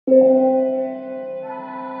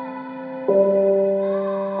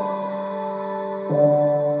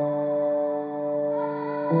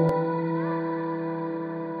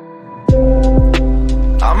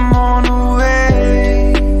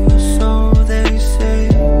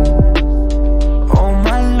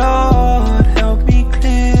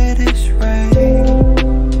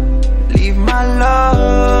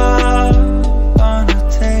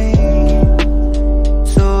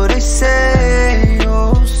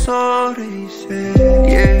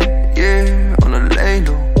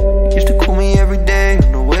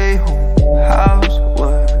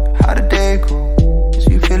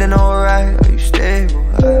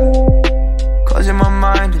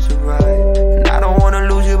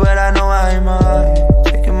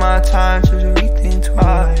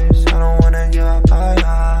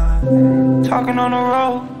on the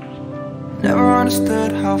road. Never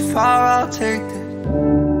understood how far I'll take this.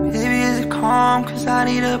 Baby, is it calm? Cause I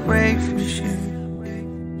need a break from this shit.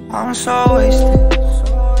 I'm so wasted,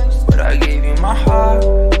 but I gave you my heart.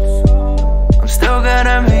 I'm still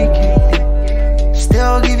gonna make it,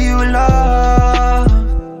 still give you love.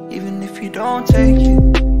 Even if you don't take it,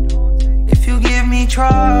 if you give me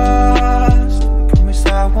trust, I promise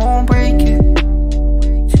I won't break it.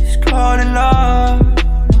 Just call it love.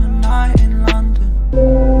 One night in London,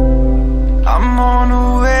 I'm on the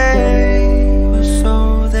way, or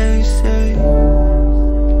so they say.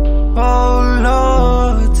 Oh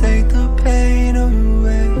Lord, take the pain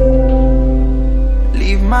away.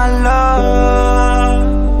 Leave my love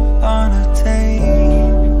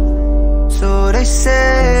unattained. So they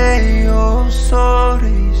say, oh so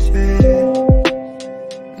they say.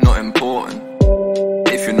 Not important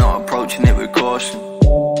if you're not approaching it with caution.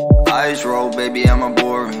 Eyes roll, baby, am I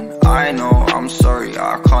boring? I know, I'm sorry,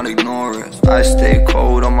 I can't ignore it. I stay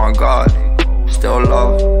cold on my guard, still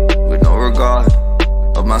love with no regard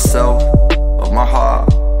of myself, of my heart,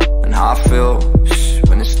 and how I feel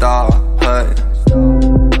when it starts hurting.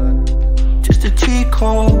 Just a cheat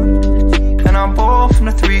code, can I ball from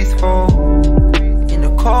the 3-throw? In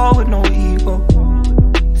the car with no ego,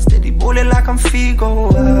 steady bullet like I'm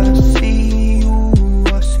Figo. I see you,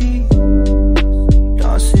 I see you,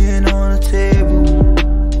 dancing on the table,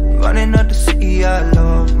 running up the sea. I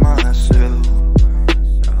love myself.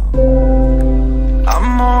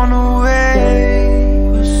 I'm on the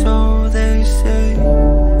way, or so they say.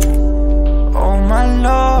 Oh my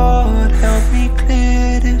Lord, help me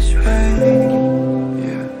clear this way.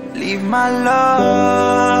 Leave my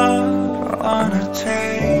love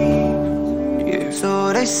unattained.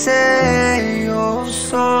 So they say, oh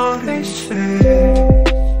so